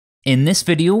In this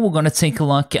video, we're going to take a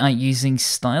look at using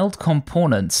styled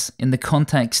components in the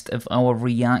context of our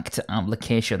React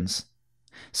applications.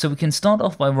 So we can start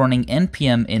off by running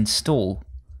npm install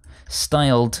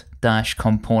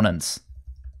styled-components.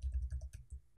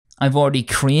 I've already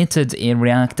created a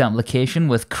React application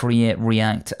with create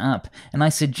React app, and I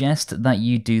suggest that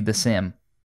you do the same.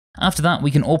 After that, we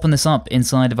can open this up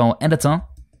inside of our editor.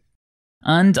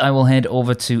 And I will head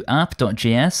over to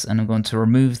app.js and I'm going to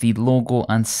remove the logo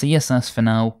and CSS for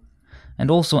now, and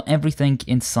also everything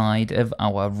inside of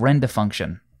our render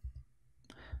function.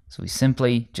 So we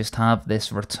simply just have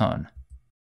this return.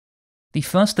 The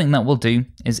first thing that we'll do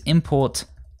is import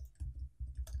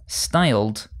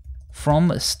styled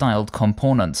from styled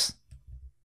components.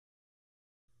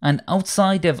 And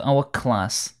outside of our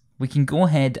class, we can go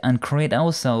ahead and create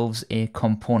ourselves a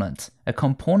component. A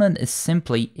component is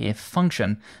simply a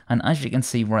function, and as you can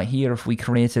see right here, if we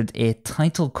created a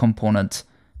title component,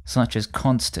 such as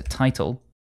const title,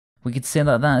 we could say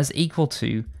that that is equal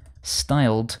to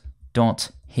styled.h1.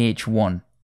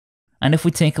 And if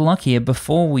we take a look here,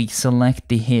 before we select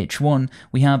the h1,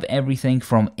 we have everything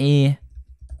from A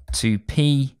to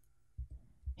P,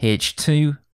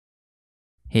 h2,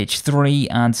 h3,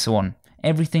 and so on.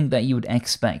 Everything that you would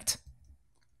expect.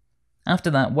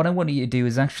 After that, what I want you to do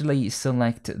is actually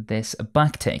select this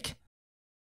backtick.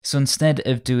 So instead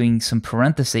of doing some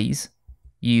parentheses,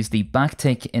 use the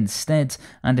backtick instead,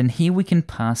 and in here we can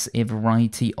pass a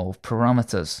variety of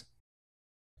parameters.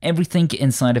 Everything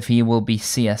inside of here will be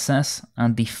CSS,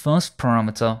 and the first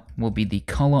parameter will be the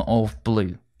color of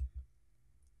blue.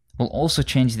 We'll also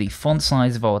change the font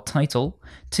size of our title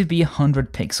to be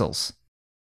 100 pixels.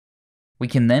 We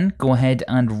can then go ahead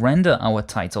and render our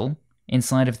title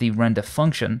inside of the render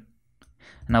function,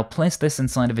 and I'll place this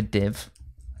inside of a div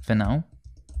for now.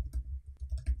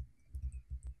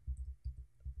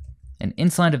 And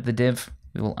inside of the div,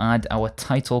 we will add our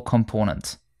title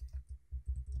component.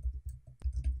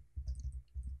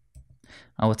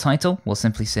 Our title will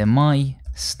simply say my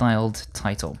styled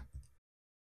title.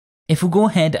 If we go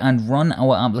ahead and run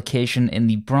our application in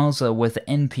the browser with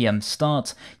npm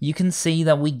start, you can see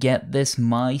that we get this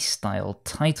my styled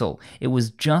title. It was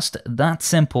just that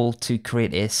simple to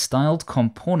create a styled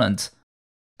component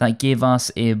that gave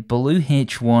us a blue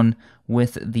h1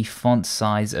 with the font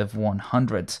size of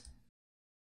 100.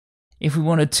 If we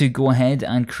wanted to go ahead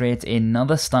and create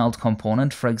another styled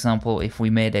component, for example, if we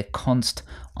made a const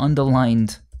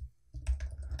underlined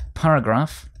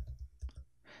paragraph,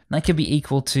 that could be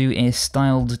equal to a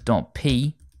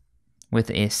styled.p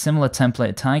with a similar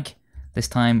template tag. This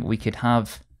time we could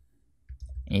have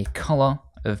a color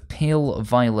of pale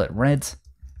violet red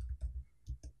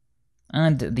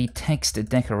and the text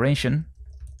decoration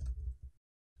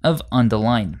of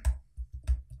underline.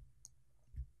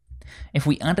 If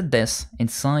we added this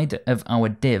inside of our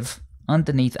div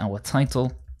underneath our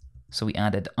title, so we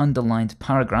added underlined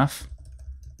paragraph,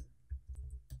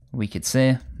 we could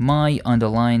say my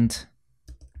underlined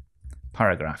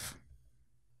paragraph.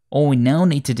 All we now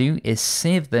need to do is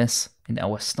save this, and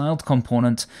our styled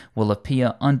component will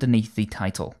appear underneath the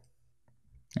title.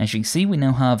 As you can see, we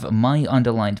now have my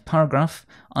underlined paragraph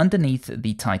underneath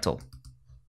the title.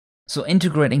 So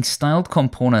integrating styled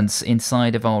components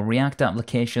inside of our React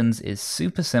applications is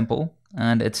super simple,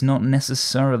 and it's not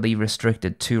necessarily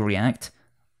restricted to React.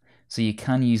 So you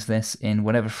can use this in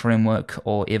whatever framework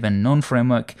or even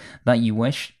non-framework that you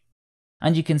wish.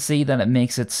 And you can see that it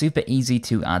makes it super easy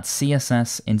to add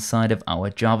CSS inside of our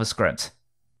JavaScript.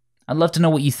 I'd love to know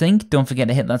what you think. Don't forget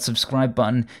to hit that subscribe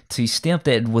button to stay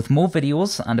updated with more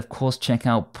videos. And of course, check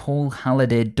out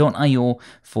paulhalliday.io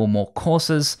for more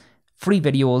courses, free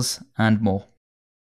videos, and more.